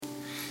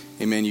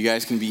Amen. You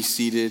guys can be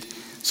seated.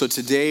 So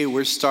today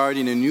we're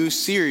starting a new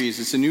series.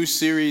 It's a new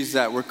series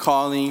that we're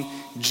calling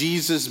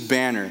Jesus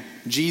Banner.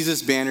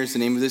 Jesus Banner is the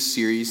name of this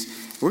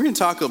series. We're going to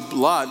talk a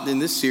lot in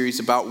this series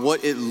about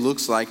what it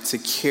looks like to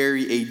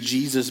carry a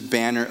Jesus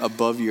banner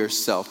above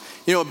yourself.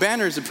 You know, a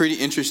banner is a pretty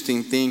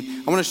interesting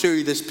thing. I want to show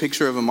you this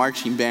picture of a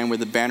marching band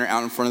with a banner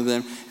out in front of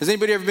them. Has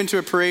anybody ever been to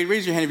a parade?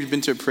 Raise your hand if you've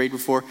been to a parade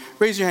before.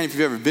 Raise your hand if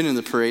you've ever been in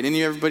the parade.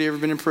 Everybody ever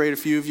been in a parade? A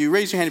few of you.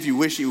 Raise your hand if you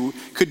wish you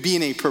could be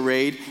in a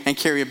parade and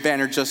carry a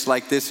banner just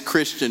like this.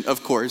 Christian,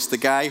 of course, the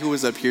guy who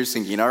was up here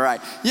singing. All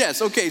right.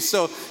 Yes. Okay.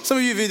 So some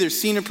of you have either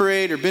seen a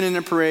parade or been in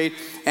a parade.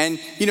 And,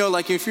 you know,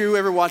 like if you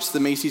ever watched the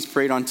Macy's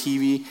parade on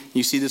TV,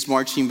 you see this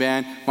marching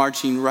band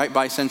marching right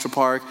by Central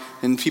Park,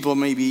 and people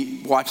may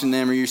be watching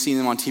them or you're seeing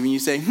them on TV, and you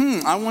say,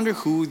 I wonder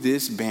who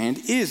this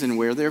band is and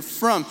where they're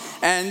from.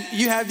 And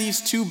you have these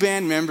two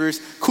band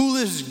members,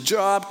 coolest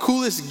job,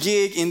 coolest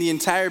gig in the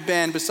entire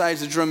band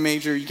besides the drum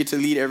major. You get to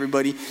lead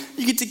everybody.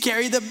 You get to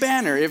carry the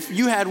banner. If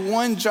you had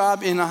one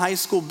job in a high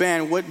school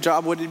band, what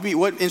job would it be?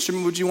 What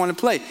instrument would you want to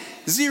play?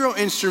 Zero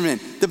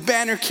instrument. The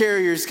banner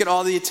carriers get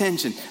all the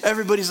attention.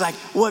 Everybody's like,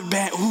 what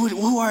band?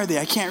 Who are they?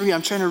 I can't read.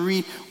 I'm trying to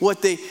read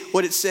what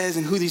it says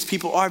and who these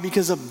people are,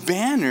 because a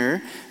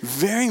banner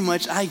very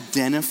much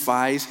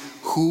identifies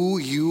who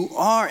you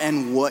are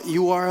and what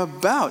you are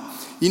about.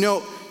 You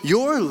know,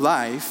 your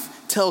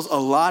life tells a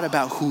lot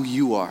about who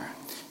you are.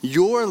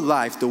 Your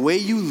life, the way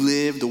you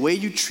live, the way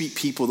you treat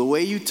people, the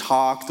way you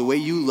talk, the way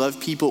you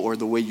love people or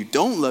the way you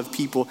don't love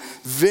people,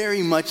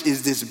 very much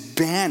is this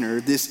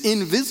banner, this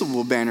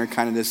invisible banner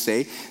kind of to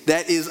say,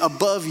 that is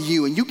above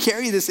you. And you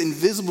carry this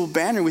invisible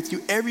banner with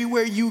you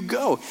everywhere you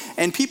go.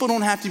 And people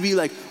don't have to be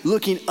like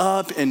looking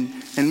up and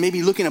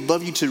maybe looking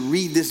above you to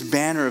read this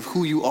banner of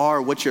who you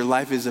are, what your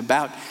life is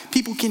about.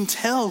 People can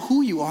tell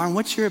who you are and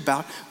what you're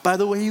about by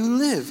the way you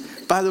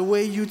live, by the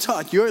way you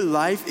talk. Your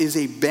life is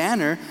a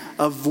banner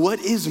of what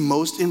is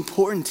most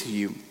important to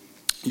you.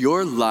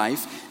 Your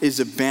life is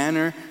a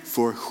banner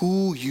for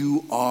who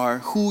you are,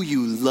 who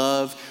you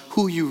love,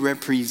 who you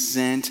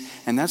represent.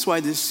 And that's why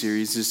this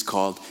series is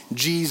called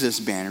Jesus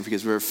Banner,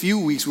 because for a few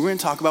weeks we're going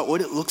to talk about what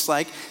it looks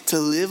like to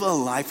live a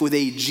life with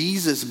a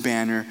Jesus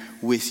banner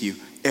with you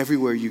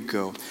everywhere you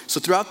go. So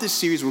throughout this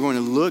series, we're going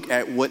to look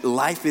at what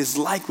life is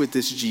like with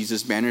this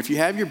Jesus banner. If you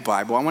have your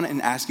Bible, I want to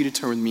ask you to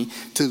turn with me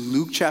to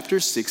Luke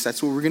chapter 6.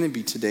 That's where we're going to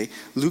be today.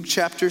 Luke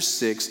chapter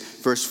 6,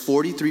 verse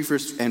 43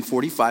 and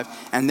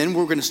 45. And then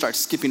we're going to start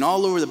skipping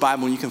all over the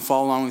Bible, and you can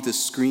follow along with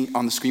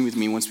on the screen with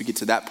me once we get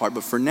to that part.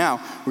 But for now,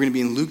 we're going to be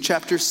in Luke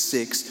chapter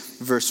 6,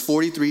 verse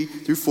 43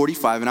 through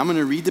 45. And I'm going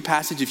to read the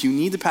passage. If you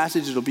need the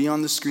passage, it'll be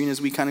on the screen as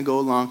we kind of go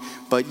along,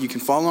 but you can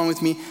follow along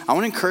with me. I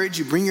want to encourage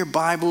you, bring your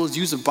Bibles,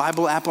 use a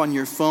Bible app on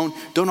your phone.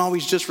 Don't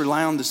always just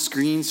rely on the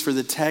screens for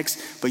the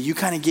text, but you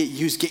kind of get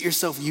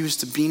yourself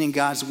used to being in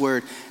God's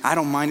word. I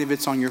don't mind if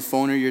it's on your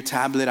phone or your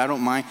tablet. I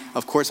don't mind.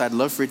 Of course, I'd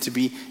love for it to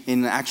be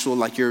in the actual,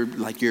 like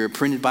your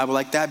printed Bible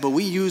like that, but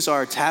we use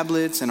our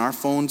tablets and our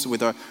phones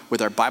with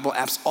our Bible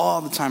apps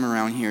all the time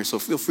around here. So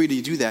feel free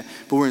to do that.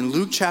 But we're in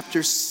Luke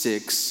chapter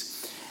 6.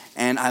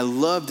 And I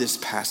love this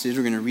passage.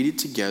 We're going to read it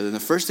together. And the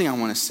first thing I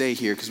want to say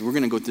here, because we're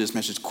going to go through this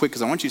message quick,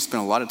 because I want you to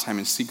spend a lot of time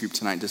in C group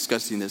tonight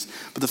discussing this.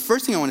 But the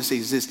first thing I want to say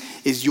is this,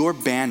 is your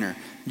banner,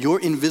 your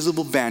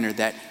invisible banner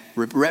that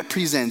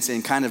represents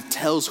and kind of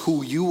tells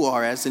who you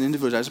are as an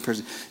individual, as a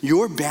person.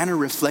 Your banner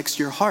reflects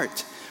your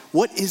heart.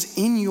 What is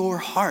in your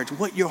heart,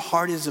 what your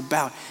heart is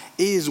about,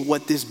 is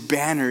what this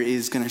banner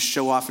is going to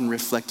show off and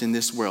reflect in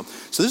this world.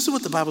 So this is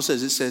what the Bible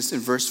says. It says in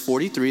verse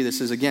 43,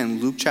 this is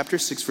again Luke chapter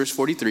 6, verse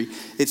 43.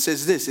 It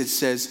says this, it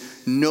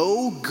says,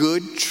 no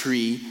good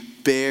tree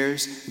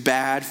bears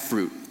bad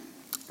fruit,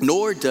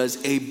 nor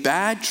does a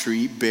bad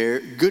tree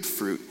bear good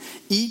fruit.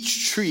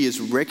 Each tree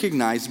is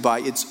recognized by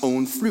its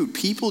own fruit.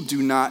 People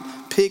do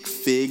not pick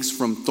figs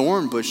from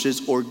thorn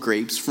bushes or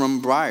grapes from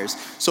briars.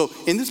 So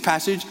in this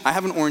passage, I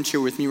have an orange here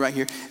with me right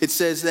here. It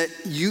says that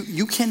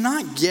you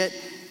cannot get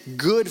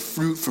good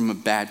fruit from a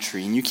bad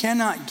tree, and you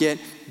cannot get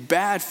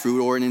bad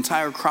fruit or an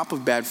entire crop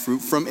of bad fruit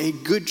from a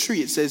good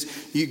tree. It says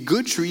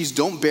good trees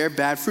don't bear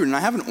bad fruit. And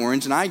I have an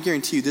orange, and I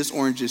guarantee you this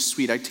orange is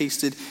sweet. I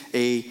tasted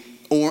an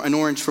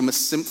orange from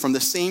the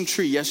same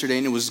tree yesterday,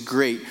 and it was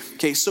great.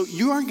 Okay, so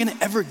you aren't going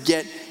to ever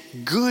get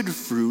good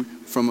fruit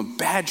from a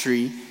bad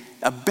tree.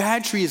 A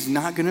bad tree is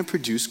not going to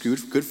produce good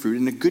fruit,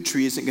 and a good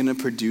tree isn't going to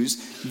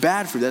produce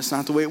bad fruit. That's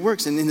not the way it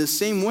works. And in the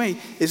same way,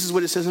 this is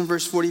what it says in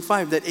verse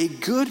 45, that a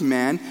good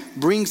man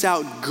brings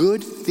out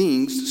good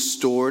things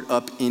stored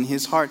up in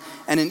his heart,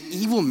 and an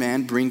evil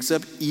man brings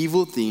up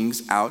evil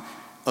things out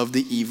of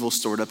the evil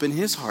stored up in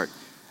his heart.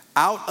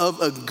 Out of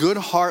a good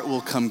heart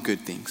will come good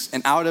things,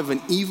 and out of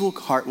an evil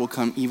heart will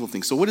come evil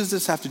things. So what does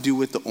this have to do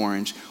with the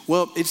orange?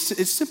 Well,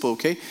 it's simple,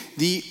 okay?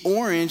 The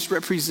orange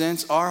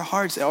represents our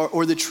hearts,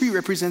 or the tree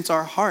represents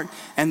our heart,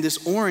 and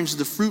this orange,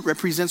 the fruit,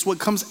 represents what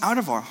comes out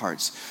of our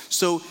hearts.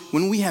 So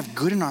when we have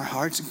good in our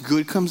hearts,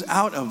 good comes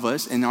out of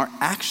us in our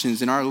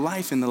actions, in our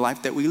life, in the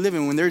life that we live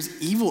in. When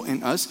there's evil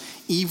in us,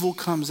 evil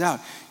comes out.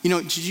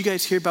 Did you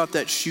guys hear about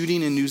that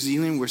shooting in New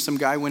Zealand where some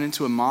guy went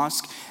into a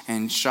mosque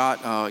and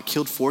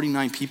killed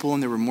 49 people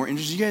and there were more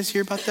injured? Did you guys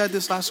hear about that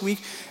this last week?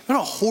 What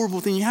a horrible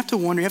thing. You have to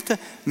wonder, you have to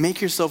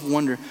make yourself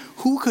wonder,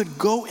 who could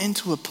go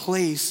into a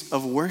place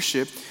of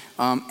worship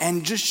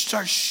and just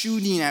start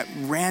shooting at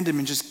random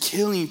and just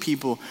killing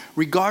people,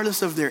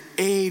 regardless of their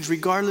age,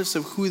 regardless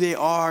of who they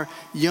are,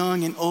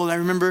 young and old. I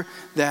remember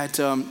that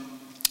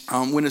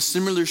when a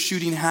similar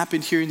shooting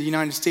happened here in the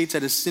United States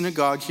at a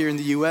synagogue here in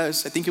the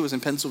U.S., I think it was in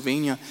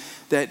Pennsylvania,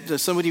 that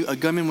a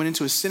gunman went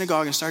into a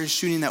synagogue and started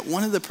shooting, that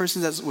one of the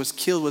persons that was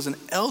killed was an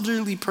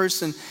elderly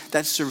person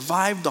that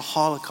survived the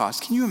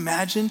Holocaust. Can you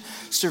imagine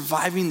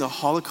surviving the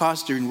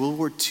Holocaust during World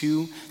War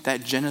II,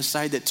 that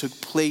genocide that took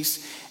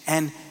place,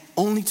 and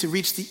only to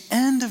reach the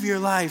end of your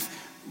life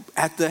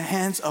at the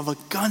hands of a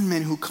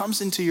gunman who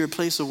comes into your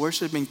place of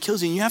worship and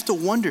kills you? And you have to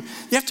wonder,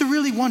 you have to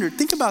really wonder.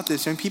 Think about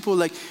this, young people.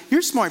 Like,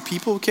 you're smart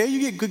people, okay? You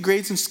get good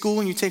grades in school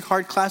and you take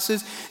hard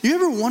classes. You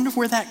ever wonder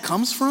where that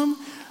comes from?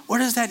 Where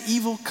does that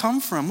evil come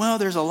from? Well,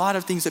 there's a lot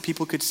of things that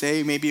people could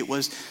say. Maybe it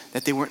was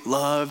that they weren't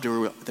loved,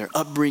 or their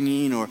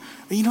upbringing, or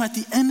at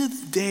the end of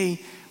the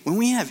day, when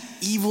we have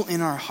evil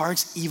in our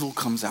hearts, evil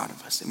comes out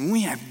of us. And when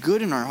we have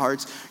good in our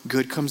hearts,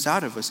 good comes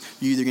out of us.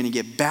 You're either going to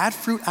get bad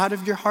fruit out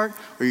of your heart,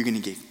 or you're going to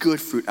get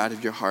good fruit out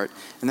of your heart.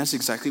 And that's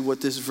exactly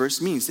what this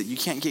verse means, that you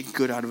can't get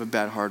good out of a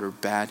bad heart or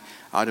bad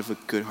out of a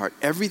good heart.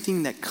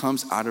 Everything that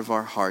comes out of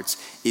our hearts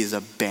is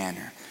a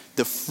banner.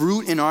 The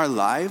fruit in our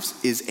lives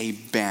is a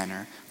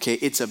banner. Okay,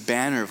 it's a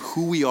banner of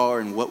who we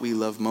are and what we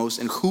love most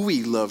and who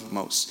we love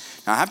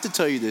most. Now, I have to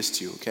tell you this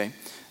too, okay?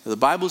 The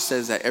Bible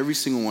says that every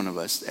single one of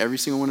us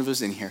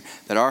in here,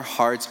 that our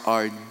hearts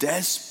are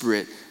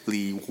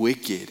desperately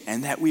wicked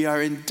and that we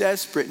are in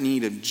desperate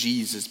need of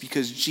Jesus,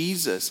 because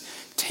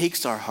Jesus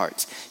takes our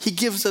hearts. He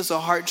gives us a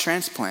heart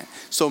transplant.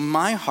 So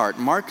my heart,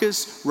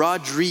 Marcus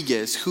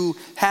Rodriguez, who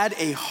had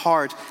a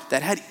heart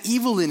that had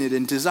evil in it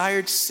and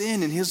desired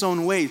sin in his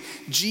own way,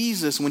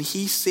 Jesus, when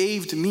he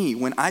saved me,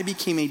 when I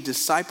became a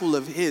disciple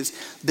of his,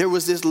 there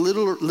was this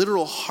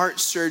literal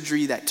heart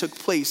surgery that took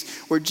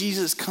place where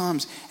Jesus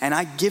comes and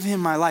I give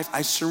him my life.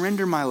 I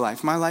surrender my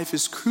life. My life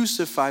is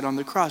crucified on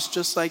the cross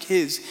just like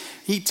his.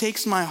 He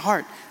takes my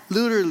heart,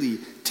 literally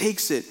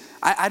takes it.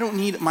 I don't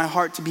need my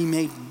heart to be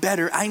made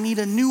better. I need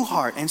a new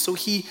heart. And so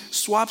he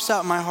swaps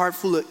out my heart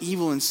full of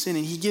evil and sin,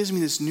 and he gives me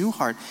this new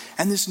heart.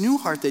 And this new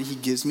heart that he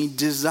gives me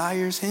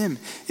desires him.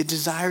 It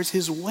desires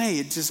his way.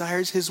 It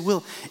desires his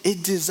will.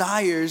 It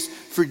desires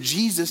for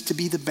Jesus to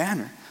be the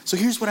banner. So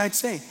here's what I'd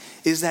say,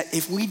 is that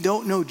if we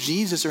don't know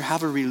Jesus or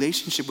have a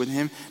relationship with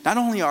him, not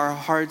only are our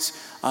hearts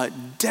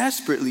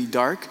desperately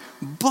dark,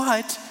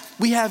 but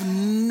we have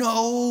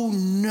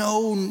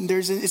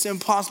it's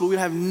impossible. We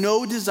have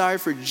no desire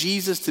for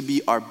Jesus to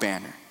be our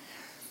banner.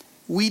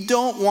 We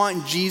don't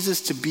want Jesus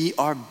to be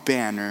our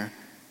banner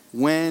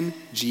when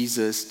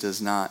Jesus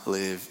does not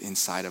live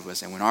inside of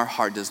us and when our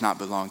heart does not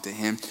belong to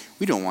him.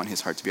 We don't want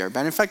his heart to be our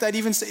banner. In fact, I'd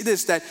even say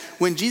this, that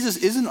when Jesus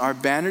isn't our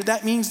banner,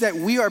 that means that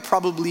we are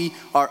probably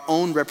our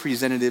own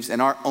representatives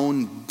and our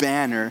own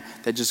banner,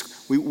 that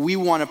just we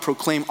want to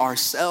proclaim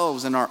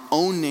ourselves and our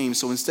own name.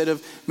 So instead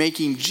of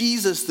making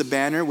Jesus the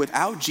banner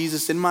without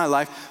Jesus in my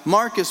life,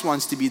 Marcus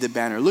wants to be the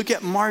banner. Look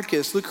at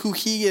Marcus, look who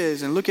he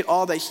is, and look at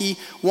all that he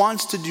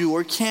wants to do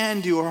or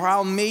can do, or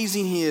how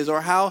amazing he is,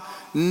 or how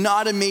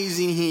not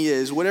amazing he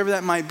is. Whatever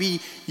that might be,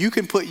 you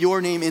can put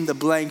your name in the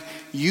blank.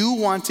 You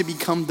want to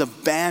become the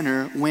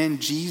banner when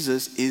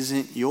Jesus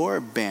isn't your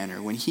banner,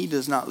 when he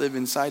does not live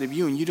inside of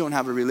you and you don't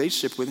have a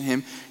relationship with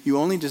him. You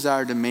only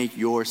desire to make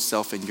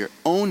yourself and your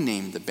own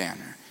name the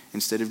banner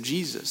instead of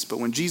Jesus. But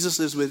when Jesus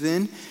lives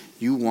within,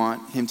 you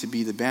want him to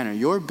be the banner.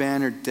 Your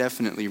banner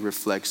definitely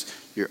reflects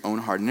your own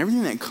heart, and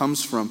everything that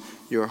comes from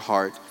your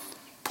heart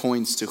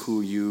points to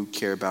who you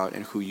care about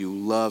and who you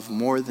love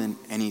more than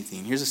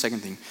anything. Here's the second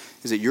thing,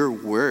 is that your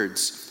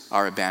words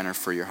are a banner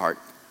for your heart.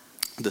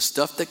 The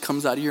stuff that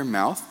comes out of your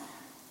mouth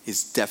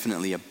is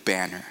definitely a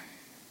banner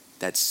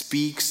that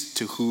speaks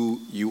to who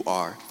you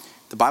are.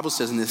 The Bible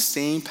says in this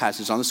same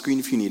passage, on the screen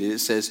if you need it, it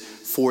says,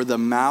 for the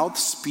mouth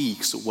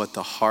speaks what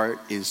the heart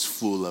is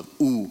full of.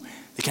 Ooh,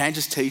 can I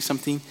just tell you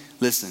something?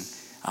 Listen,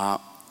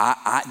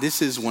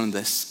 this is one of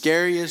the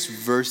scariest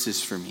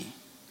verses for me.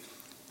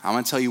 I'm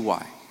going to tell you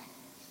why.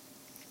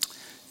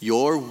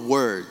 Your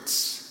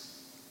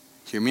words,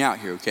 hear me out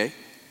here, okay?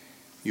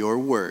 Your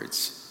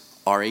words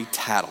are a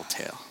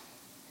tattletale.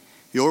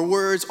 Your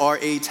words are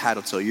a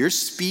tattletale. Your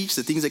speech,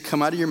 the things that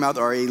come out of your mouth,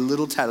 are a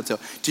little tattletale.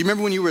 Do you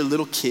remember when you were a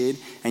little kid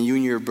and you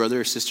and your brother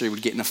or sister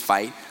would get in a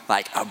fight,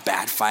 like a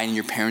bad fight, and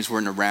your parents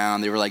weren't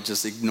around? They were like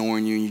just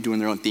ignoring you and you doing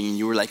their own thing, and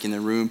you were like in the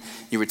room,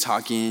 you were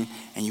talking,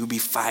 and you would be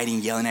fighting,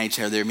 yelling at each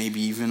other,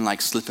 maybe even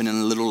like slipping in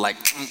a little like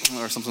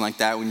or something like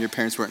that when your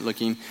parents weren't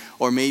looking.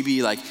 Or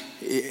maybe like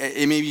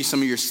maybe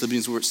some of your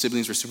siblings were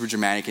super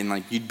dramatic, and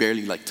like you'd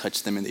barely like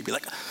touch them, and they'd be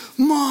like,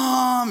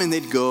 "Mom," and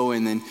they'd go,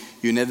 and then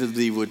you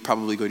inevitably would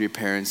probably go to your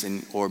parents,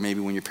 or maybe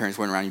when your parents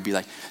weren't around, you'd be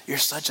like, "You're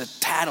such a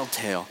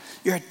tattletale.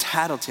 You're a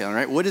tattletale,"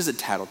 right? What is a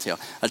tattletale?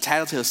 A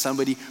tattletale is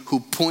somebody who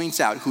points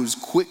out, who's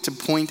quick to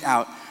point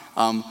out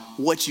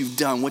what you've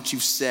done, what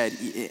you've said,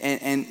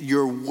 and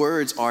your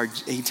words are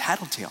a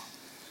tattletale.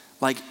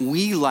 Like,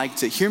 we like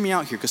to, hear me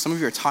out here, because some of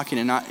you are talking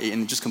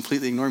and just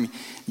completely ignore me.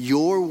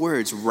 Your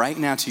words right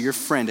now to your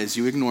friend as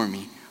you ignore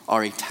me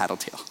are a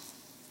tattletale.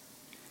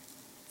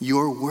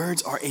 Your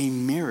words are a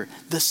mirror.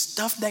 The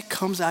stuff that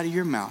comes out of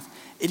your mouth,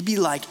 it'd be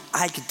like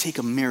I could take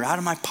a mirror out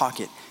of my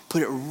pocket,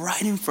 put it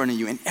right in front of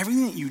you, and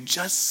everything that you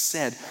just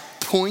said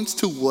points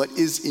to what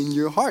is in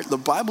your heart. The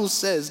Bible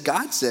says,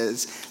 God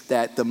says,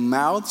 that the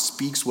mouth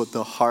speaks what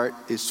the heart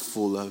is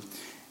full of.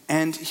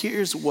 And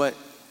here's what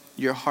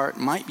your heart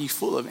might be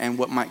full of and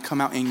what might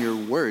come out in your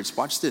words.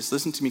 Watch this.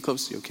 Listen to me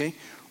closely, okay?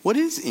 What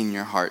is in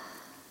your heart?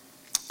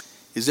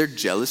 Is there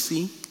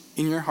jealousy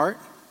in your heart?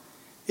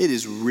 It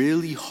is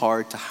really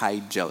hard to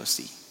hide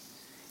jealousy.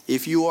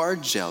 If you are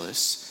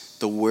jealous,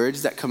 the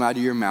words that come out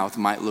of your mouth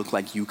might look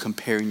like you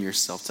comparing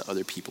yourself to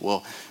other people.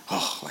 Well,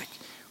 like,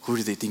 who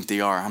do they think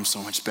they are? I'm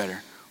so much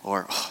better.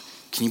 Or,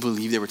 can you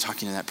believe they were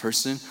talking to that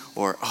person?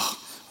 Or,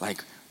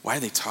 like, why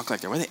do they talk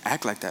like that? Why do they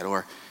act like that?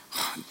 Or,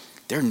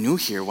 they're new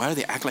here. Why do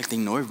they act like they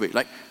know everybody?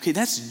 Like, okay,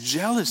 that's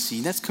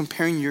jealousy. That's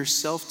comparing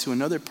yourself to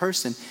another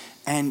person.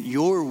 And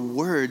your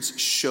words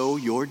show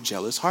your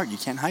jealous heart. You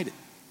can't hide it.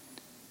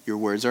 Your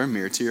words are a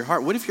mirror to your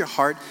heart. What if your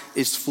heart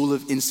is full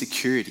of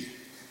insecurity?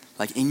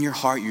 Like, in your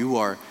heart, you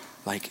are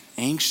like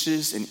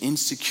anxious and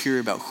insecure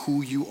about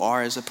who you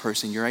are as a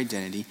person, your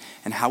identity,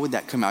 and how would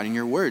that come out in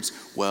your words?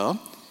 Well,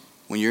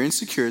 when you're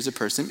insecure as a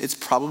person, it's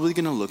probably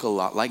going to look a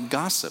lot like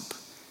gossip.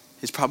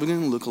 It's probably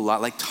going to look a lot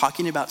like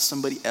talking about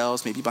somebody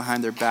else, maybe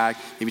behind their back,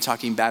 maybe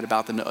talking bad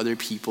about them to other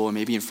people, and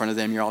maybe in front of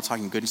them you're all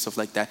talking good and stuff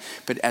like that.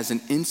 But as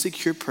an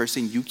insecure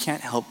person, you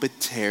can't help but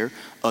tear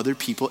other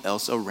people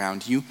else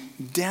around you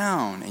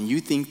down. And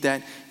you think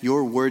that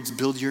your words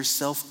build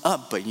yourself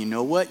up. But you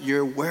know what?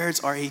 Your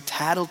words are a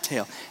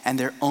tattletale, and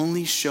they're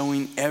only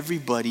showing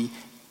everybody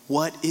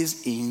what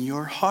is in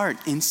your heart,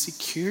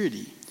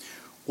 insecurity.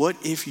 What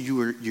if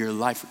your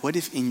life, what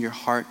if in your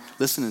heart,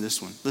 listen to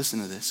this one, listen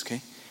to this,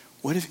 okay?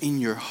 What if in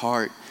your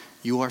heart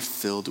you are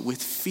filled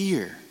with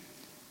fear?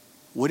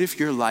 What if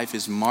your life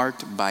is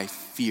marked by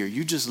fear?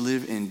 You just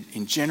live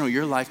in general,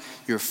 your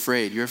life, you're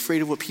afraid. You're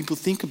afraid of what people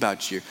think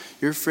about you.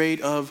 You're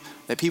afraid of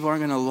that people aren't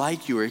going to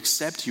like you or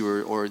accept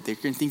you, or they're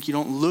going to think you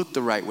don't look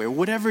the right way.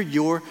 Whatever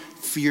your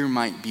fear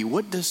might be,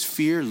 what does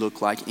fear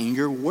look like in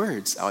your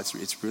words? Oh,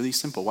 it's really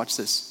simple. Watch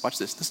this. Watch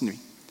this. Listen to me.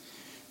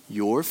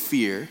 Your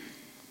fear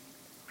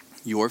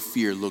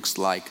looks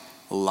like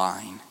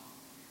lying.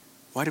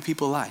 Why do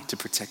people lie? To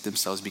protect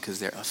themselves,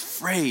 because they're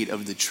afraid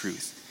of the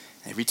truth.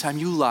 Every time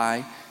you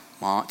lie,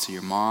 to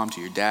your mom,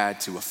 to your dad,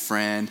 to a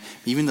friend,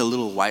 even the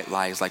little white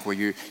lies, like where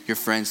your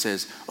friend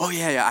says, oh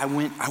yeah, I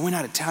went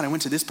out of town, I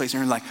went to this place,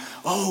 and you're like,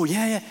 oh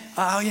yeah,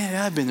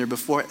 I've been there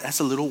before.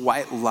 That's a little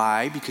white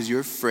lie because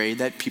you're afraid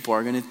that people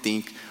are gonna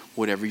think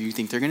whatever you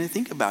think they're gonna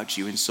think about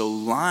you. And so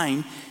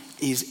lying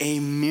is a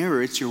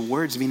mirror. It's your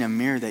words being a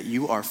mirror that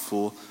you are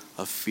full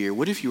of fear.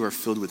 What if you are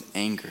filled with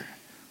anger?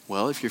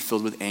 Well, if you're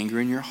filled with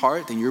anger in your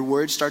heart, then your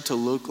words start to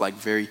look like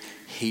very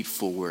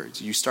hateful words.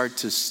 You start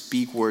to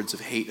speak words of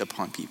hate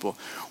upon people.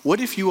 What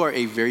if you are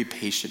a very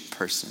patient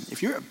person?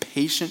 If you're a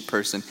patient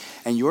person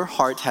and your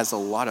heart has a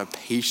lot of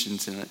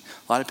patience in it,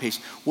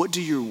 what do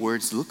your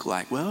words look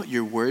like? Well,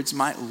 your words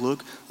might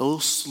look a little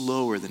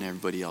slower than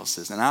everybody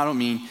else's. And I don't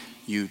mean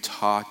you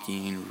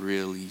talking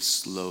really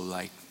slow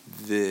like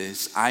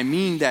this. I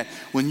mean that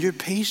when you're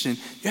patient,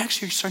 you're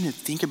actually starting to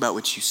think about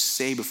what you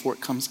say before it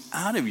comes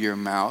out of your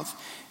mouth.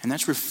 And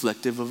that's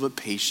reflective of a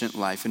patient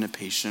life and a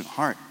patient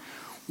heart.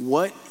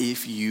 What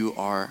if you're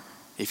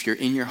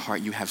in your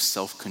heart, you have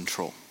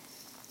self-control?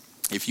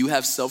 If you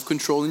have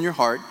self-control in your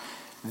heart,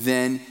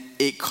 then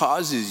it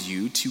causes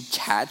you to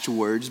catch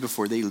words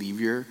before they leave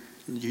your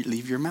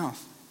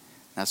mouth.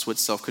 That's what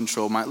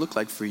self-control might look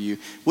like for you.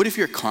 What if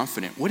you're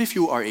confident? What if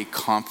you are a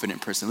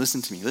confident person?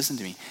 Listen to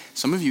me.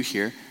 Some of you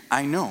here,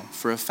 I know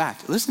for a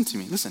fact. Listen to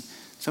me.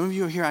 Some of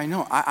you are here, I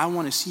know. I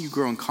want to see you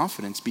grow in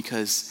confidence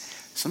because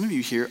some of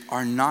you here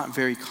are not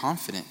very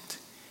confident.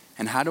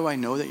 And how do I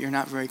know that you're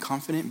not very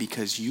confident?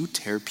 Because you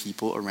tear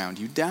people around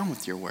you down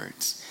with your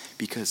words.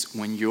 Because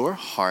when your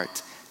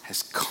heart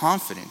has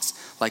confidence,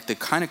 like the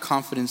kind of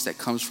confidence that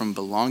comes from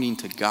belonging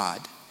to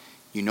God,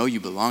 you know you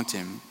belong to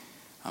Him,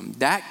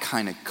 that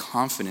kind of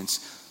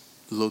confidence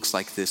looks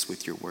like this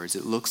with your words.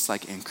 It looks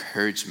like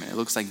encouragement. It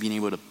looks like being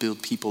able to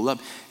build people up.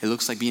 It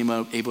looks like being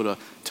able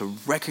to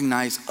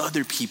recognize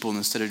other people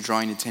instead of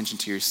drawing attention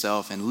to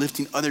yourself and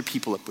lifting other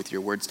people up with your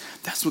words.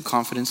 That's what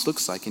confidence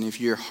looks like. And if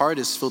your heart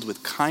is filled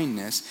with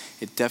kindness,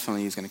 it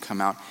definitely is going to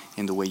come out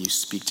in the way you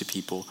speak to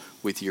people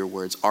with your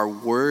words. Our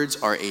words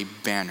are a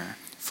banner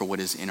for what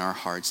is in our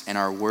hearts. And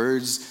our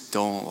words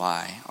don't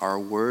lie. Our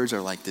words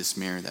are like this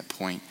mirror that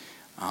point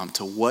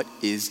to what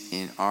is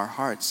in our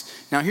hearts.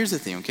 Now, here's the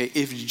thing, okay?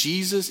 If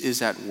Jesus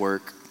is at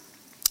work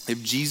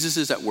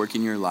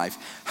in your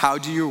life, how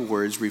do your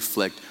words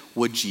reflect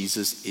what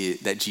Jesus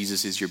is, that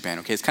Jesus is your banner?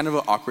 Okay, it's kind of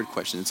an awkward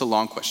question. It's a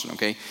long question,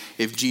 okay?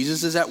 If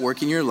Jesus is at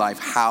work in your life,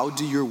 how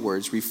do your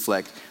words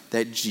reflect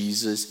that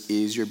Jesus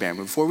is your banner.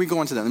 But before we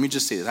go into that, let me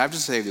just say this. I have to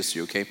say this to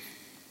you, okay?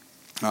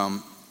 I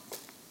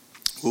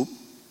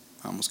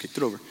almost kicked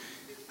it over.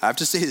 I have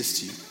to say this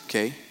to you,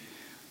 okay?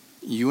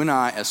 You and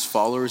I, as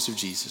followers of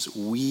Jesus,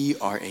 we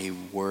are a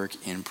work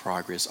in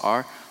progress.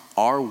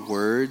 Our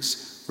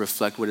words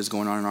reflect what is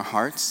going on in our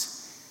hearts.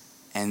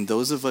 And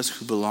those of us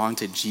who belong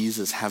to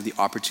Jesus have the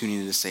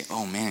opportunity to say,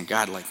 oh man,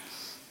 God,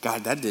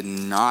 that did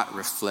not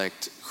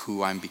reflect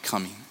who I'm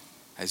becoming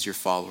as your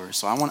follower.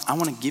 So I want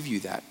to give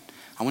you that.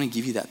 I want to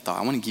give you that thought.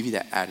 I want to give you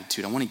that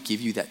attitude. I want to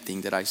give you that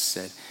thing that I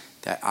said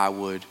that I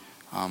would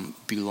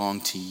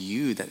belong to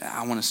you, that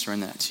I want to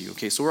surrender that to you.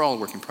 Okay, so we're all a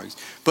work in progress.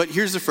 But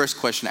here's the first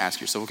question to ask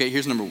yourself. Okay,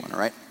 here's number one, all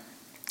right?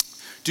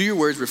 Do your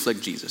words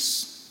reflect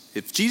Jesus?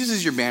 If Jesus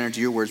is your banner,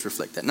 do your words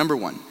reflect that? Number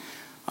one,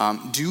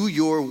 do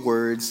your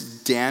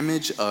words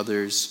damage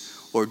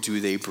others or do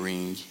they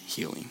bring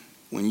healing?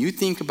 When you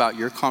think about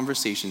your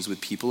conversations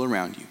with people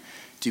around you,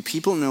 do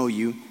people know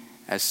you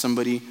as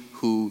somebody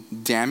who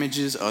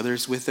damages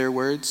others with their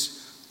words,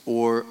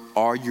 or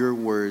are your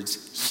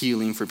words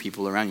healing for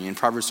people around you? In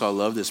Proverbs, so I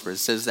love this verse.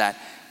 It says that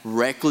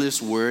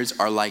reckless words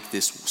are like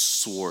this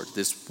sword,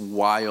 this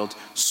wild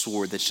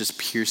sword that's just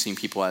piercing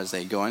people as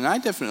they go. And I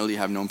definitely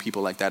have known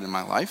people like that in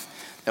my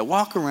life that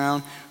walk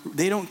around,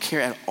 they don't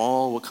care at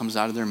all what comes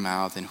out of their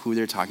mouth and who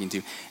they're talking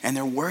to. And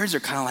their words are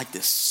kind of like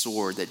this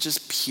sword that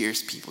just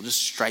pierce people, just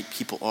strike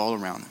people all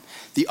around them.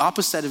 The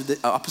opposite of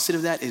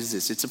that is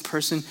this. It's a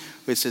person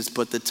who says,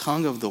 but the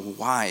tongue of the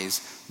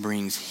wise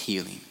brings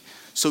healing.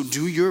 So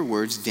do your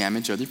words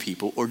damage other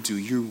people, or do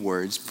your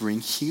words bring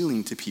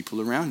healing to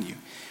people around you?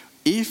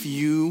 If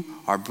you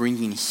are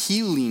bringing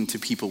healing to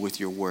people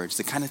with your words,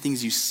 the kind of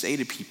things you say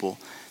to people,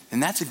 then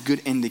that's a good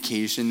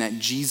indication that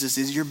Jesus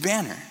is your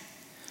banner.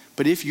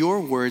 But if your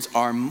words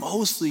are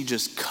mostly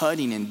just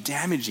cutting and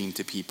damaging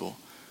to people,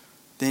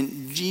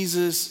 then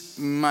Jesus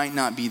might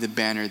not be the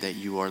banner that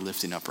you are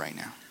lifting up right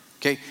now.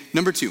 Okay,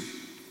 number two,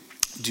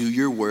 do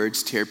your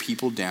words tear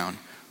people down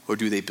or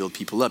do they build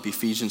people up?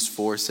 Ephesians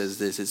 4 says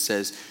this. It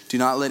says, do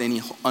not let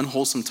any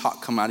unwholesome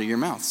talk come out of your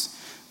mouths,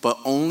 but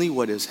only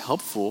what is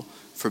helpful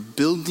for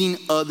building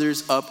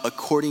others up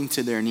according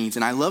to their needs.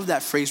 And I love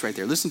that phrase right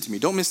there. Listen to me.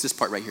 Don't miss this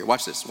part right here.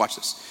 Watch this.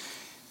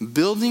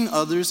 Building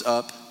others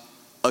up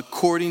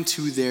according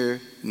to their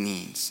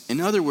needs.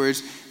 In other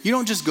words, you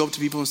don't just go up to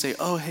people and say,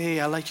 oh, hey,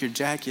 I like your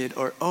jacket,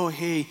 or, oh,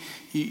 hey,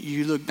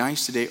 you look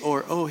nice today,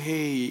 or, oh,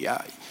 hey,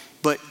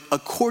 but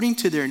according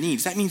to their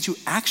needs. That means you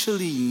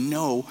actually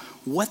know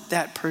what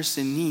that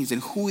person needs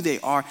and who they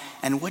are,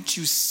 and what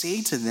you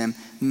say to them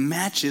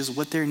matches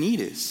what their need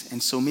is.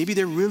 And so maybe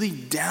they're really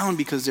down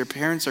because their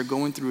parents are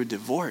going through a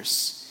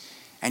divorce,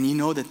 and you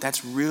know that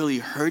that's really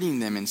hurting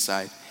them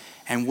inside.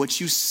 And what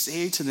you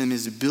say to them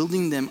is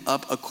building them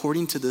up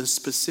according to the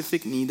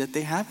specific need that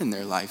they have in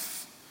their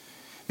life.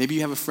 Maybe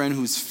you have a friend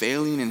who's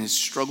failing and has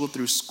struggled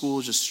through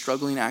school, just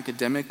struggling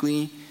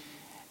academically.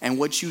 And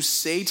what you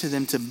say to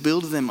them to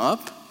build them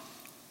up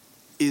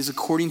is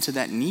according to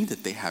that need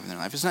that they have in their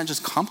life. It's not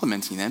just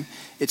complimenting them.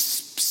 It's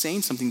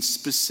saying something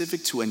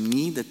specific to a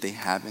need that they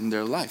have in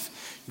their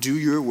life. Do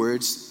your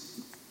words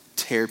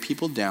tear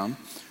people down,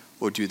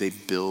 or do they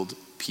build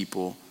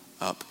people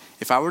up?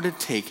 If I were to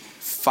take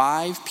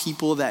 5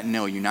 people that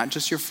know you, not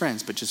just your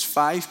friends, but just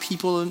 5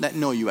 people that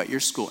know you at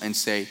your school, and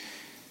say,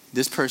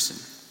 this person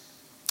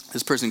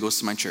goes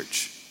to my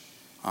church.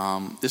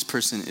 This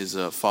person is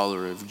a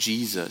follower of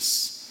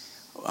Jesus.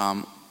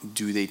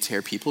 Do they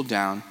tear people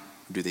down,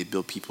 or do they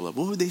build people up?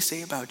 What would they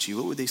say about you?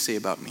 What would they say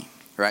about me?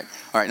 All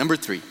right, number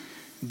 3.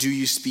 Do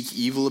you speak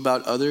evil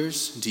about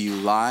others? Do you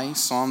lie?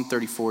 Psalm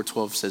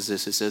 34:12 says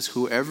this. It says,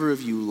 whoever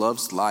of you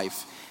loves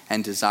life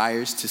and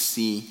desires to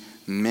see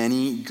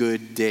many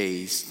good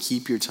days,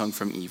 keep your tongue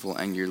from evil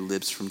and your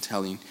lips from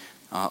telling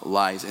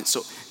lies. And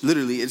so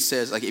literally it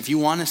says, like, if you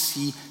want to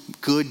see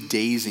good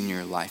days in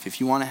your life, if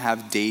you want to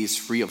have days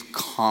free of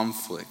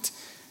conflict,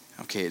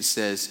 okay, it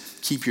says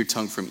keep your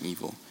tongue from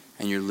evil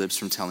and your lips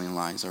from telling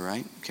lies. All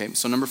right, okay,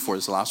 so number 4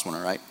 is the last one.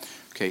 All right,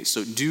 okay,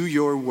 so do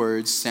your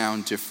words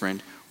sound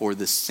different or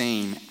the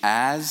same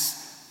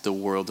as the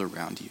world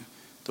around you?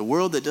 The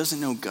world that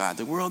doesn't know God,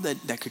 the world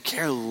that could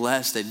care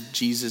less that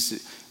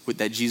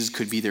Jesus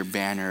could be their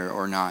banner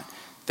or not,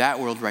 that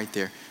world right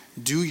there.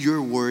 Do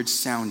your words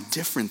sound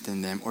different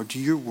than them, or do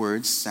your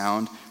words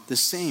sound the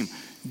same?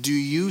 Do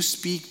you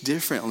speak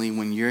differently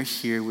when you're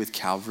here with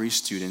Calvary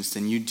students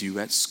than you do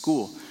at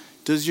school?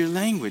 Does your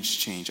language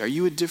change? Are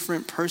you a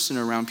different person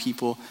around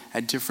people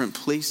at different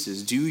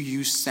places? Do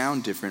you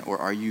sound different, or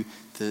are you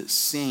the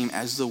same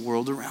as the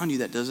world around you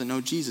that doesn't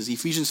know Jesus?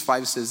 Ephesians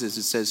 5 says this.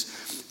 It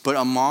says, but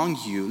among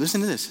you,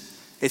 listen to this.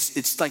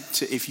 It's like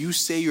if you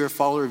say you're a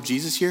follower of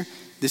Jesus here,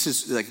 this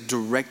is like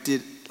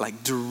directed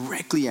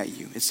directly at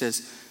you. It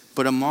says,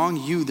 but among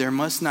you there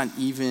must not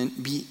be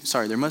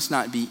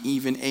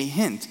even a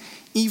hint.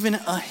 Even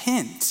a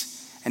hint.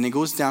 And it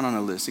goes down on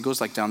a list. It goes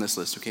like down this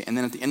list, okay? And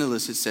then at the end of the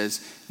list it says,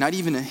 not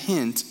even a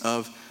hint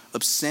of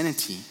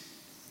obscenity.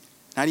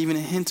 Not even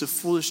a hint of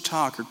foolish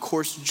talk or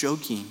coarse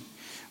joking,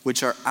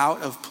 which are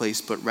out of place,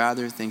 but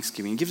rather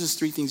thanksgiving. It gives us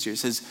 3 things here. It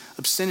says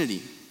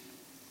obscenity.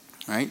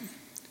 right?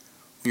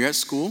 When you're at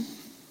school,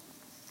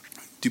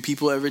 do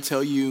people ever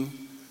tell you,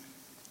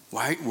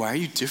 why are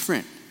you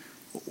different?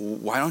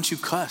 Why don't you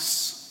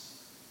cuss?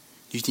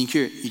 Do you think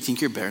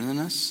you're better than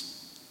us?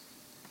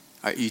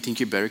 You think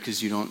you're better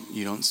because you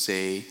don't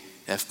say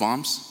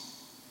F-bombs?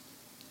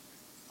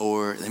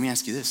 Or let me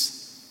ask you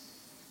this.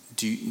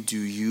 Do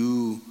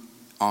you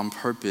on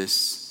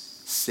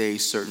purpose say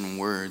certain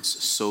words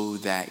so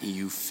that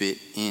you fit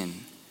in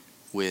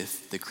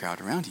with the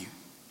crowd around you?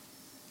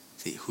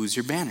 See, who's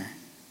your banner?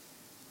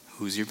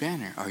 Who's your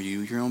banner? Are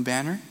you your own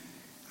banner?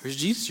 Or is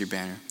Jesus your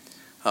banner?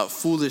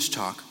 Foolish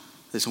talk.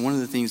 Listen, one of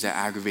the things that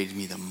aggravated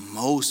me the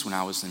most when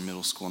I was in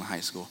middle school and high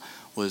school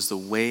was the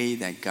way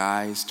that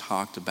guys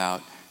talked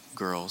about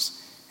girls.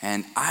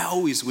 And I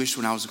always wished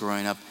when I was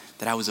growing up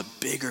that I was a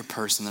bigger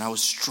person, that I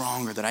was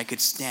stronger, that I could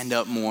stand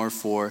up more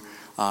for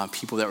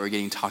people that were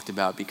getting talked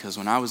about. Because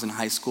when I was in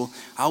high school,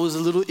 I was a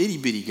little itty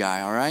bitty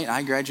guy, all right?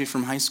 I graduated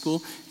from high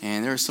school,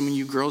 and there are some of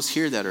you girls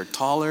here that are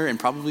taller and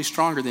probably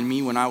stronger than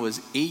me when I was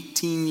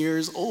 18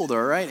 years old,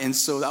 all right? And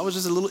so I was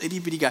just a little itty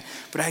bitty guy.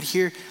 But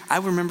I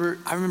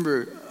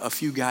remember a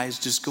few guys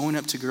just going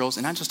up to girls,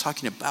 and not just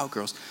talking about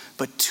girls,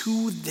 but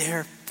to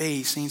their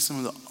face, saying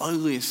some of the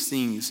ugliest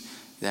things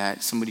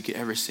that somebody could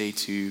ever say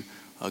to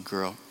a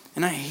girl.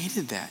 And I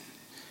hated that,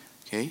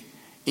 okay?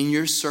 In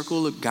your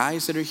circle of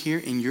guys that are here,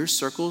 in your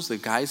circles, the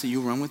guys that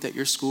you run with at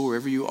your school,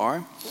 wherever you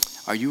are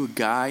you a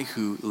guy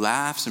who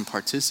laughs and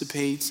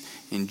participates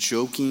in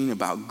joking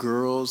about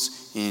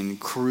girls, in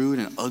crude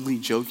and ugly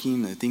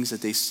joking, the things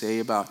that they say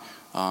about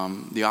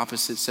the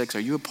opposite sex? Are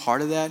you a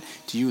part of that?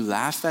 Do you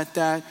laugh at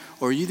that?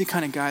 Or are you the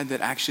kind of guy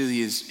that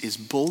actually is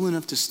bold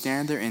enough to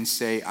stand there and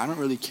say, I don't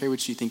really care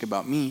what you think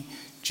about me.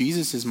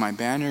 Jesus is my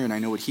banner, and I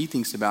know what he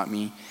thinks about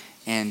me.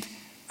 And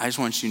I just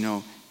want you to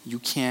know, you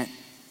can't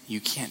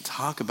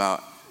talk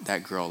about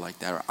that girl like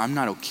that, or I'm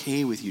not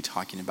okay with you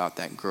talking about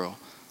that girl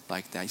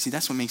like that. You see,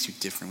 that's what makes you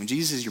different. When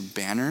Jesus is your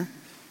banner,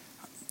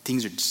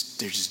 they're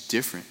just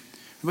different.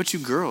 What about you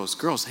girls?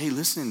 Girls, hey,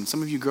 listen,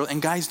 some of you girls,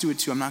 and guys do it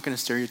too. I'm not going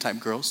to stereotype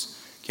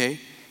girls, okay?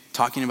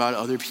 Talking about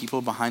other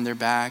people behind their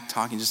back,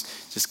 talking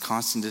just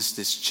constant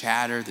this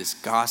chatter, this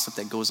gossip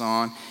that goes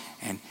on,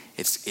 and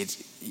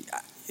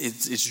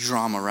it's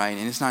drama, right?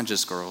 And it's not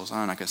just girls.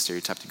 I'm not going to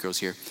stereotype the girls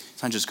here.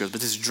 It's not just girls, but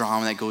this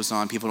drama that goes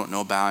on, people don't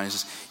know about,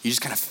 and you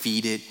just kind of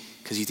feed it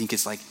because you think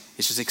it's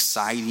just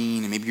exciting,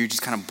 and maybe you're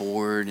just kind of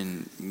bored,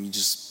 and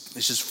it's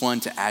just fun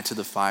to add to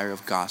the fire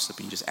of gossip,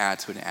 and you just add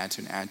to it and add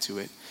to it and add to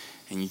it,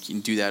 and you can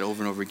do that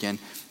over and over again.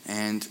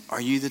 And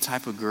are you the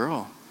type of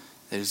girl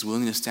that is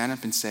willing to stand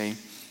up and say,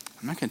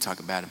 I'm not going to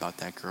talk bad about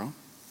that girl.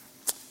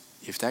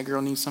 If that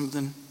girl needs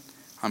something,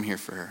 I'm here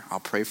for her. I'll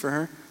pray for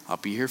her. I'll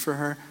be here for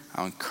her.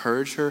 I'll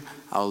encourage her.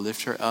 I'll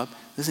lift her up.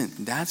 Listen,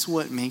 that's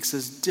what makes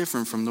us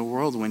different from the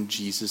world when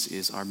Jesus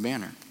is our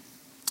banner.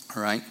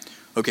 All right?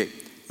 Okay,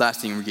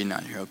 last thing, we're getting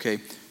out of here, okay?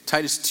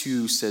 Titus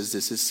 2 says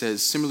this. It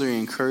says, similarly,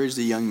 encourage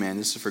the young men.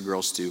 This is for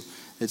girls too.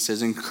 It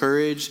says,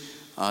 encourage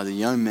the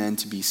young men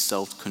to be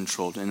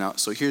self-controlled. And now,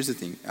 so here's the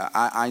thing.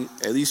 I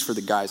at least for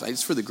the guys,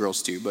 it's for the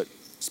girls too, but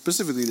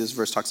specifically this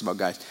verse talks about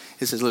guys.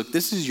 It says, look,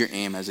 this is your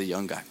aim as a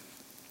young guy.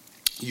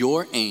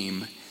 Your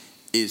aim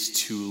is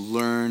to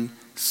learn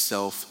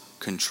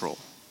self-control,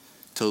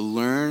 to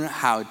learn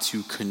how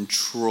to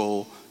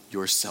control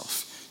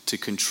yourself, to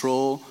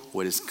control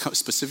what is,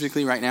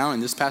 specifically right now in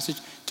this passage,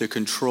 to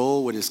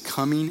control what is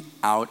coming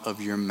out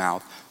of your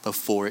mouth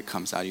before it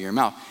comes out of your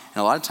mouth.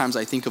 And a lot of times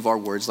I think of our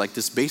words like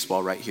this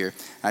baseball right here.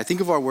 I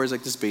think of our words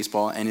like this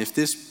baseball, and if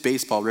this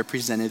baseball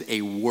represented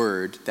a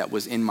word that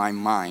was in my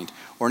mind,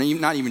 or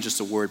not even just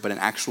a word, but an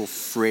actual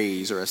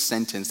phrase or a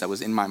sentence that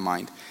was in my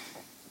mind,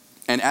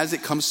 and as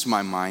it comes to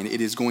my mind,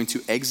 it is going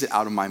to exit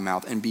out of my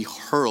mouth and be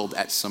hurled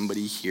at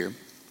somebody here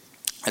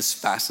as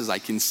fast as I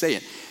can say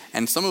it.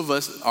 And some of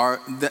us, our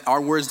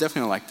words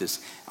definitely are like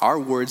this. Our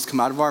words come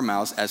out of our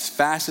mouths as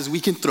fast as we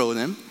can throw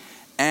them,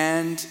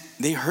 and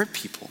they hurt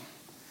people.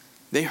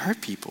 They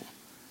hurt people.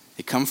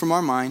 They come from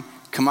our mind,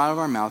 come out of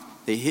our mouth,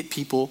 they hit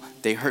people,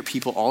 they hurt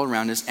people all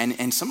around us.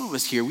 And some of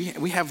us here,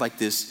 we have like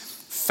this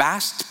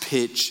fast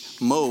pitch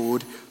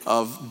mode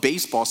of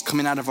baseballs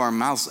coming out of our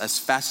mouths as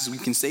fast as we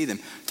can say them.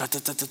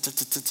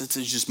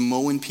 Just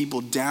mowing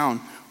people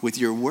down with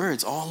your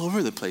words all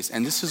over the place.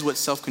 And this is what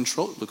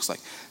self-control looks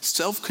like.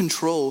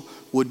 Self-control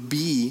would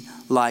be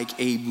like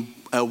a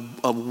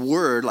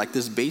word like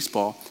this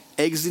baseball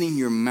exiting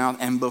your mouth,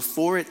 and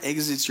before it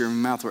exits your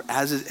mouth, or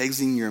as it's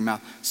exiting your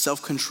mouth,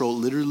 self-control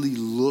literally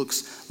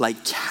looks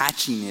like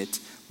catching it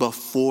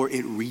before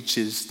it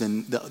reaches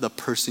the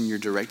person you're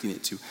directing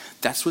it to.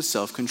 That's what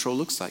self-control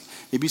looks like.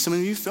 Maybe some of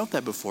you felt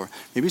that before.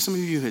 Maybe some of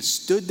you had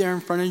stood there in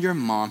front of your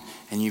mom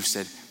and you've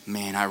said,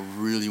 man, I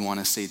really want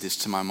to say this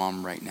to my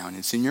mom right now. And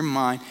it's in your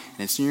mind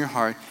and it's in your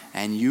heart,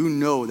 and you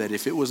know that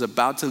if it was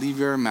about to leave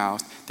your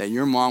mouth, that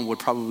your mom would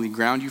probably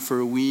ground you for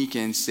a week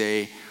and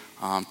say,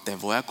 te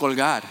voy a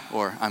colgar,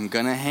 or I'm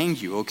gonna hang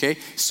you, okay?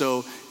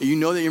 So you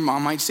know that your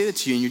mom might say that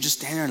to you, and you're just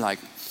standing there like,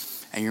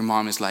 and your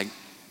mom is like,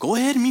 go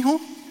ahead, mijo,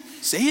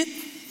 say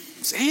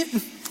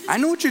it. I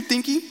know what you're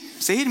thinking.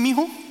 Say it,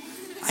 mijo.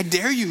 I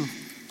dare you.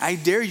 I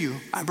dare you.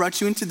 I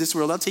brought you into this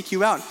world. I'll take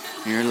you out.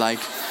 And you're like,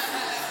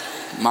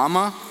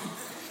 Mama.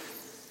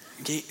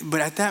 Okay, but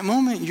at that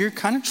moment, you're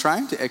kind of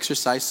trying to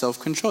exercise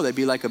self-control. That'd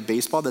be like a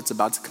baseball that's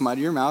about to come out of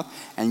your mouth,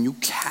 and you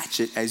catch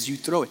it as you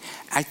throw it.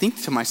 I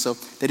think to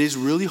myself that it's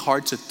really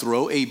hard to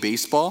throw a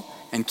baseball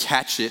and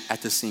catch it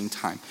at the same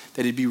time.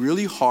 That it'd be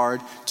really hard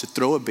to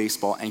throw a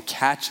baseball and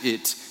catch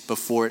it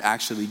before it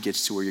actually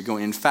gets to where you're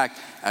going. In fact,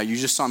 you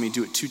just saw me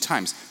do it 2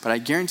 times. But I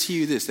guarantee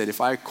you this, that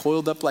if I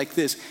coiled up like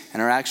this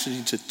and are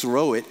actually to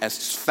throw it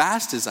as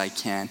fast as I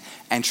can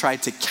and try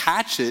to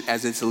catch it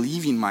as it's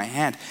leaving my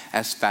hand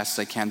as fast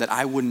as I can, that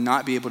I would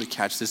not be able to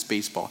catch this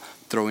baseball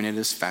throwing it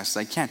as fast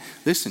as I can.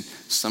 Listen,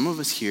 some of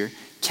us here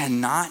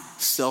cannot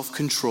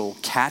self-control,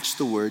 catch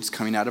the words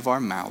coming out of our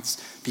mouths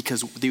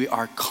because we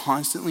are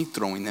constantly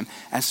throwing them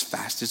as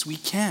fast as we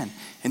can.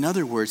 In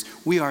other words,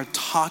 we are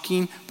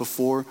talking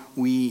before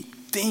we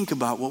think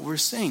about what we're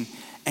saying.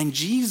 And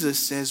Jesus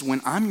says,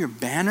 when I'm your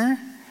banner,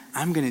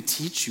 I'm going to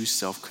teach you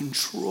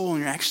self-control,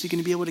 and you're actually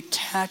going to be able to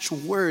catch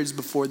words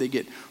before they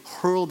get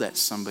hurled at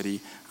somebody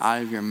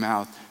out of your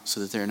mouth so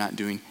that they're not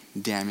doing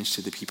damage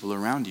to the people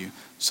around you.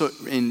 So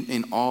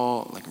in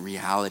all like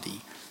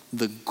reality,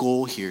 the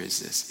goal here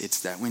is this. It's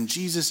that when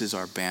Jesus is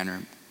our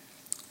banner,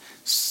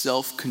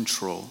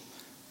 self-control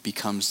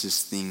becomes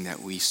this thing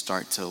that we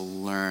start to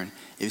learn.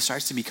 It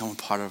starts to become a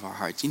part of our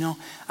hearts. You know,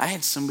 I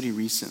had somebody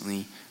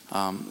recently,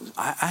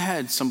 I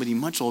had somebody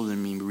much older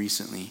than me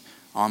recently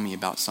on me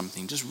about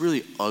something just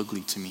really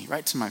ugly to me,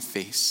 right to my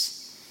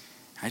face.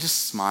 I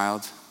just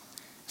smiled.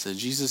 I said,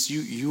 Jesus,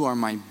 you are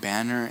my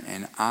banner,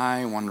 and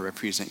I want to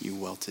represent you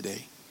well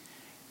today.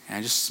 And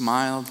I just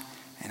smiled.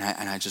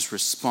 And I just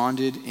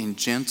responded in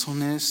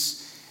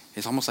gentleness.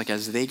 It's almost like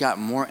as they got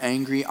more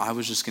angry, I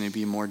was just going to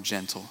be more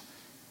gentle.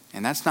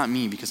 And that's not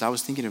me, because I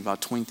was thinking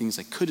about 20 things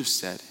I could have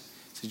said.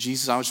 So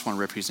Jesus, I just want to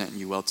represent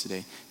you well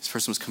today. This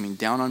person was coming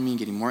down on me,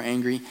 getting more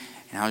angry,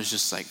 and I was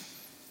just like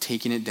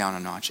taking it down a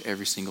notch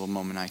every single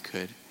moment I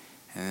could.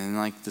 And then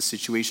like the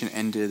situation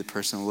ended, the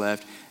person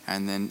left,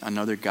 and then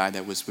another guy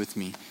that was with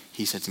me,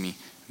 he said to me,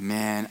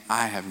 man,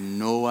 I have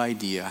no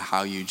idea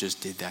how you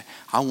just did that.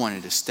 I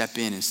wanted to step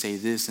in and say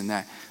this and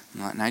that.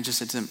 And I just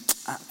said to him,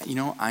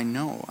 I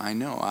know.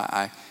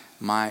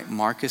 My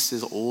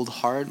Marcus's old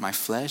heart, my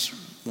flesh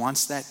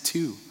wants that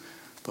too.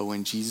 But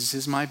when Jesus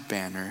is my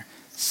banner,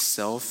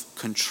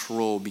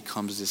 self-control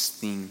becomes this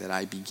thing that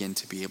I begin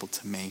to be able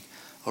to make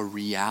a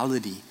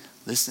reality.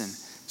 Listen,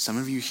 some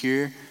of you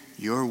here,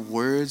 your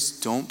words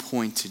don't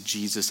point to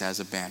Jesus as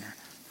a banner.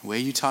 The way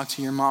you talk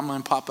to your mama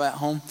and papa at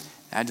home,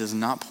 that does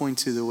not point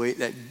to the way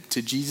that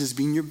to Jesus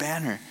being your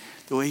banner.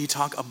 The way you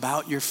talk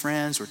about your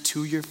friends or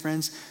to your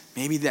friends,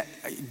 maybe that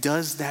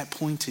does that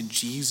point to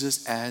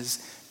Jesus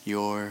as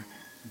your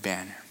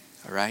banner.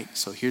 All right?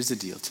 So here's the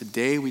deal.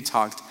 Today we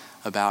talked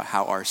about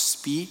how our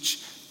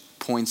speech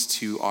points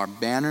to our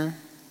banner,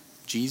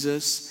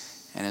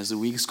 Jesus, and as the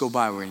weeks go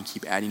by, we're going to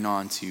keep adding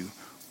on to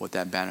what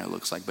that banner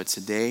looks like. But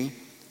today,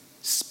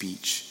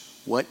 speech.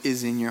 What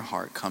is in your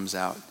heart comes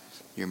out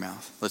your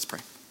mouth. Let's pray.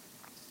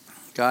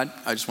 God,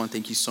 I just want to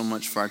thank you so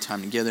much for our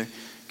time together.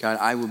 God,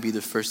 I will be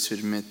the first to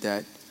admit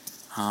that,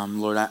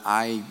 Lord,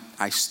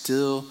 I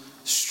still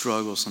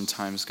struggle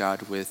sometimes,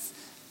 God, with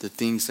the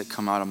things that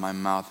come out of my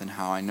mouth and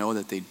how I know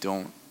that they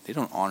don't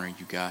honor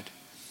you, God.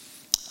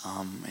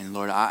 And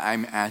Lord,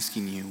 I'm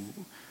asking you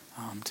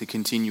to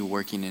continue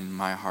working in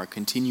my heart,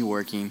 continue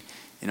working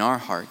in our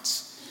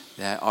hearts,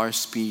 that our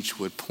speech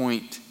would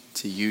point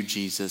to you,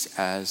 Jesus,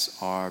 as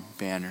our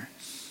banner.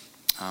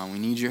 We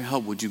need your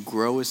help. Would you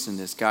grow us in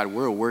this? God,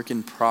 we're a work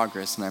in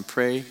progress, and I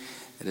pray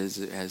that as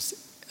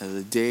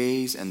the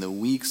days and the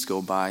weeks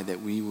go by,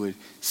 that we would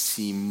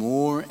see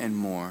more and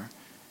more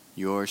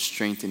your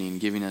strengthening,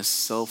 giving us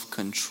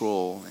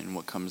self-control in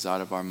what comes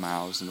out of our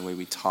mouths and the way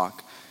we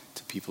talk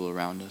to people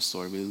around us.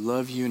 Lord, we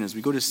love you, and as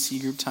we go to C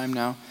group time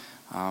now,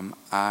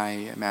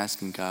 I am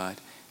asking God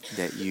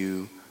that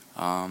you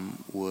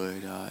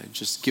would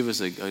just give us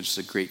just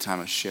a great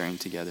time of sharing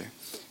together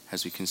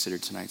as we consider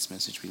tonight's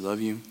message. We love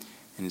you.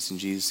 And it's in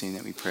Jesus' name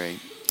that we pray.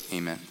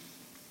 Amen.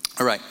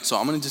 All right, so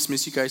I'm going to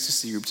dismiss you guys to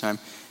C group time.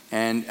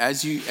 And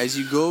as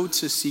you go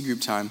to C group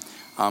time,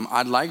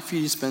 I'd like for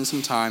you to spend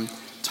some time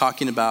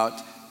talking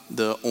about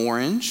the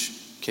orange.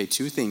 Okay,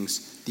 2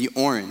 things. The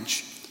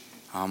orange.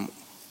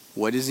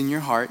 What is in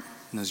your heart?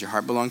 And does your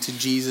heart belong to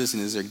Jesus?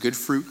 And is there good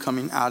fruit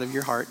coming out of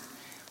your heart?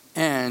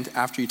 And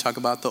after you talk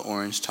about the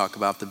orange, talk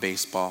about the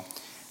baseball.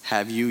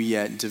 Have you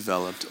yet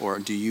developed, or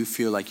do you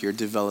feel like you're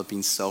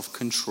developing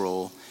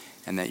self-control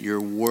and that your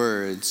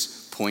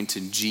words point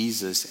to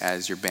Jesus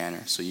as your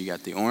banner? So you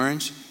got the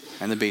orange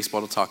and the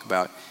baseball to talk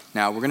about.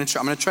 Now I'm going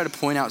to try to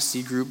point out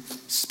C group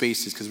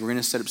spaces because we're going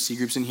to set up C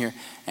groups in here,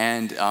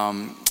 and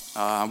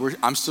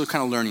I'm still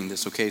kind of learning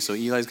this. Okay, so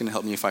Eli's going to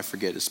help me if I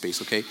forget a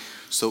space. Okay,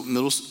 so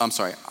 11th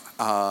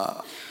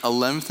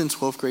and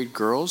 12th grade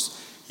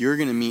girls, you're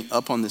going to meet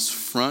up on this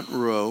front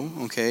row.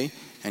 Okay,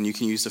 and you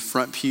can use the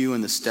front pew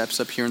and the steps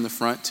up here in the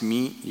front to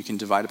meet. You can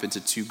divide up into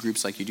 2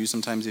 groups like you do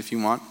sometimes if you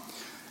want.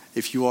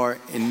 If you are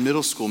in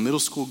middle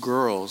school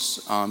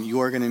girls, you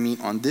are going to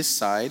meet on this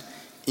side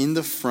in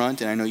the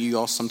front. And I know you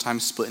all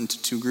sometimes split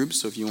into 2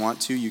 groups. So if you want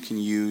to, you can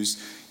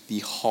use the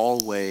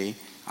hallway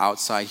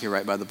outside here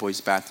right by the boys'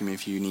 bathroom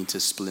if you need to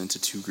split into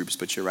 2 groups.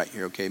 But you're right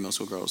here, okay? Middle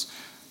school girls,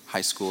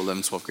 high school,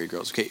 11th, 12th grade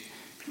girls. Okay,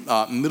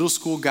 middle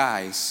school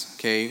guys,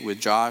 okay, with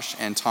Josh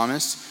and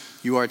Thomas,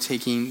 you are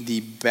taking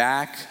the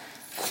back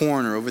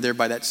corner over there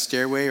by that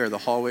stairway or the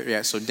hallway.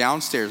 Yeah, so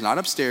downstairs, not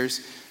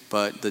upstairs,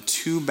 but the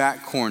 2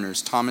 back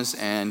corners, Thomas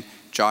and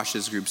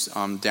Josh's groups,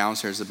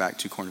 downstairs, the back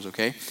 2 corners,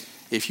 okay?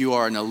 If you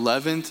are an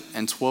 11th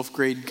and 12th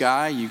grade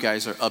guy, you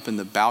guys are up in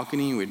the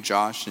balcony with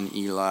Josh and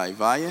Eli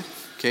Vaya,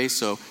 okay?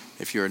 So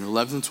if you're an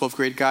 11th and 12th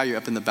grade guy, you're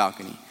up in the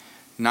balcony.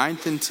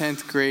 9th and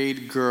 10th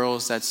grade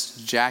girls,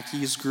 that's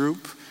Jackie's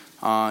group.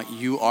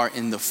 You are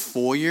in the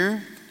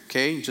foyer,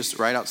 okay? Just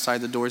right outside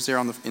the doors there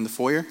in the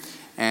foyer.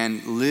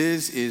 And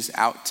Liz is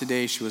out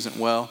today. She wasn't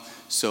well.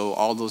 So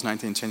all those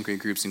 9th and 10th grade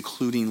groups,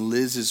 including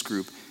Liz's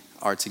group,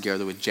 are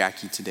together with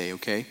Jackie today,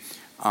 okay?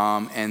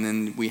 And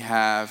then we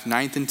have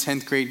 9th and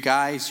 10th grade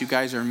guys. You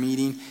guys are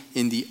meeting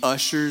in the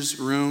ushers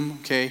room,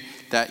 okay?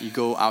 That you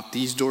go out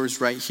these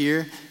doors right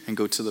here and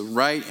go to the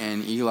right,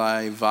 and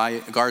Eli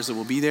Garza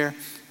will be there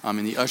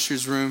in the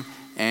ushers room.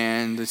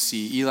 And let's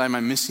see, Eli, am I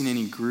missing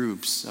any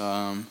groups?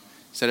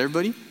 Is that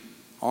everybody?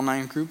 All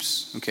 9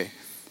 groups? Okay.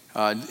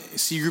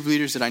 C group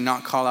leaders, did I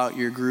not call out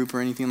your group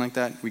or anything like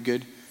that? We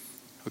good?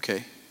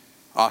 Okay.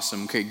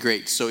 Awesome. Okay,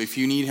 great. So if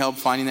you need help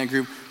finding that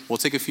group, we'll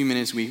take a few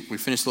minutes. We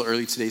finished a little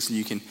early today, so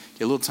you can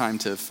get a little time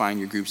to find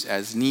your groups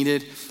as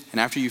needed.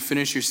 And after you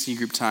finish your C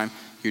group time,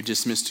 you're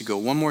dismissed to go.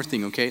 One more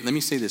thing, okay? Let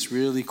me say this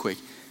really quick.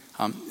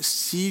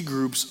 C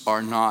groups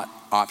are not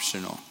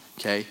optional,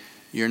 okay?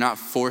 You're not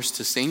forced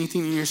to say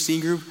anything in your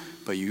C group,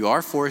 but you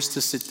are forced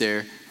to sit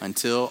there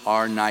until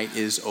our night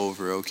is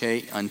over,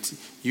 okay?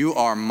 You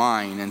are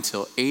mine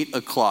until 8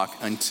 o'clock,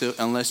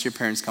 unless your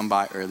parents come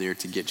by earlier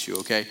to get you,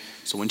 okay?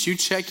 So once you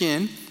check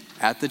in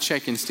at the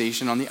check-in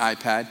station on the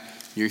iPad,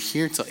 you're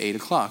here till 8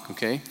 o'clock,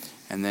 okay?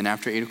 And then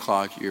after 8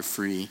 o'clock, you're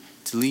free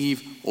to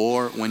leave,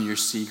 or when your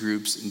C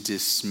groups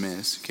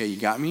dismiss. Okay, you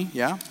got me?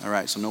 Yeah? All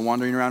right, so no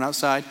wandering around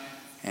outside,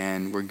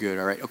 and we're good,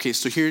 all right? Okay,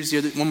 so here's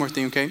one more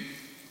thing, okay?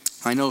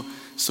 I know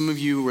some of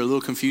you were a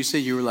little confused.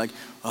 You were like,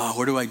 oh,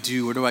 where do I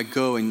do? Where do I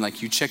go? And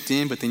like you checked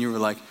in, but then you were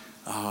like,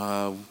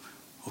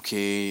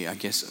 okay, I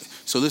guess.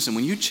 So listen,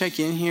 when you check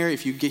in here,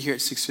 if you get here at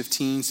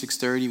 6:15,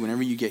 6:30,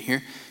 whenever you get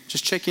here,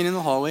 just check in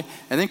the hallway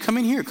and then come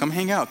in here, come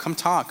hang out, come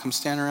talk, come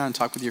stand around,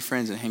 talk with your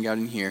friends and hang out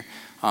in here.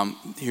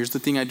 Here's the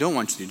thing I don't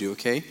want you to do,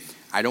 okay?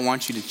 I don't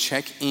want you to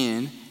check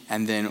in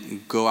and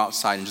then go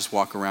outside and just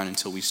walk around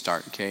until we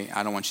start, okay?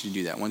 I don't want you to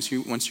do that. Once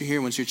you're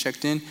here, once you're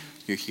checked in,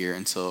 you're here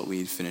until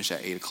we finish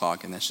at 8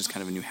 o'clock, and that's just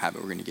kind of a new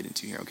habit we're going to get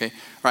into here, okay?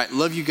 All right,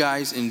 love you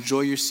guys.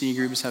 Enjoy your C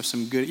groups. Have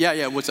some good,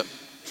 yeah, what's up?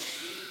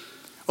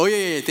 Oh,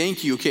 yeah,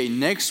 thank you. Okay,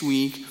 next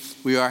week,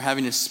 we are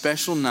having a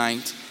special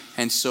night,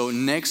 and so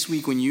next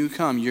week when you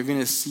come, you're going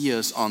to see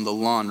us on the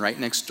lawn right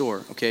next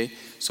door, okay?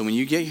 So when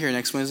you get here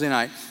next Wednesday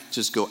night,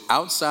 just go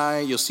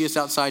outside. You'll see us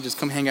outside. Just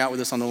come hang out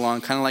with us on the lawn,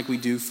 kind of like we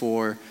do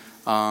for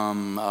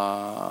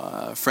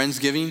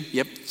Friendsgiving.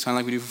 Yep, it's kind of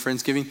like we do for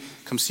Friendsgiving.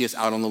 Come see us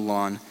out on the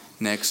lawn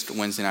next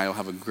Wednesday night. We'll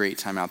have a great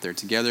time out there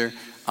together.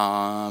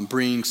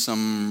 Bring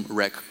some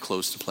rec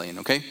clothes to play in,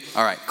 okay?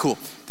 All right, cool.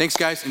 Thanks,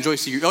 guys. Enjoy.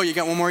 Oh, you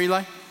got one more,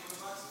 Eli?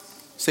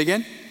 Say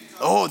again?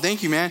 Oh,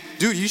 thank you, man.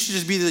 Dude, you should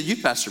just be the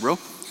youth pastor, bro.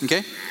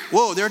 Okay?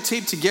 Whoa, they're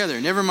taped together.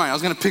 Never mind. I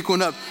was going to pick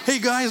one up. Hey,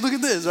 guys, look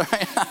at this. All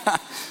right.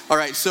 All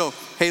right, so,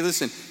 hey,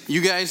 listen.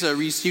 You guys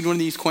received one of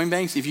these coin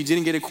banks. If you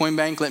didn't get a coin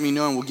bank, let me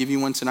know, and we'll give you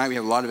one tonight. We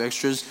have a lot of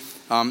extras.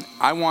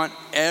 I want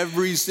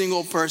every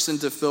single person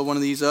to fill one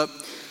of these up.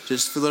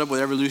 Just fill it up with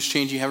whatever loose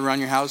change you have around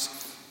your house.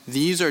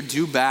 These are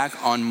due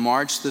back on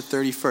March the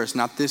 31st.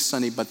 Not this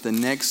Sunday, but the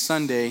next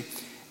Sunday.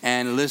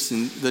 And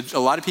listen, a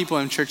lot of people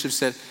in church have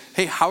said,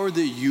 hey, how are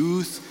the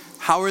youths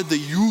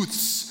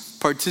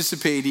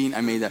participating?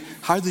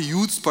 How are the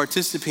youths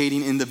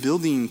participating in the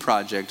building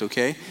project,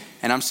 okay?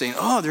 And I'm saying,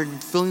 oh, they're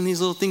filling these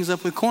little things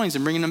up with coins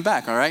and bringing them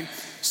back, all right?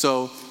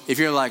 So if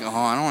you're like, oh,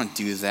 I don't want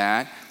to do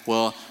that.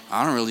 Well,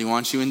 I don't really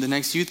want you in the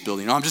next youth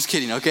building. No, I'm just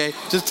kidding, okay?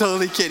 Just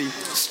totally kidding.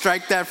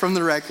 Strike that from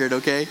the record,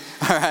 okay?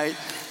 All right?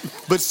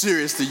 But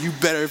seriously, you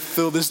better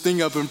fill this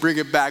thing up and bring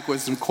it back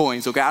with some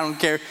coins, okay? I don't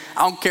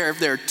care if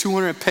there are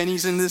 200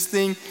 pennies in this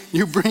thing.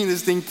 You bring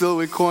this thing filled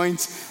with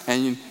coins,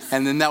 and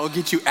then that will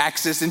get you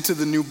access into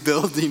the new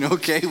building,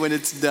 okay, when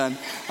it's done,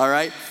 all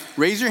right?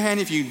 Raise your hand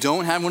if you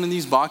don't have one of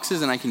these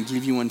boxes, and I can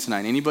give you one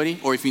tonight. Anybody?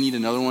 Or if you need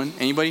another one.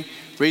 Anybody?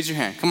 Raise your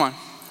hand. Come on.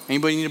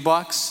 Anybody need a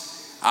box?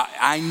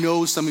 I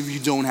know some of you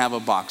don't have a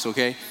box,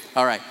 okay?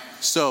 All right.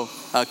 So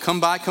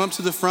come up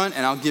to the front,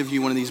 and I'll give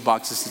you one of these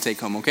boxes to take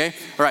home, okay?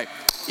 All right.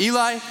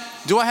 Eli,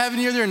 do I have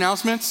any other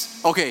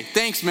announcements? Okay,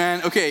 thanks,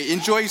 man. Okay,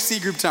 enjoy C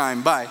group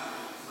time. Bye.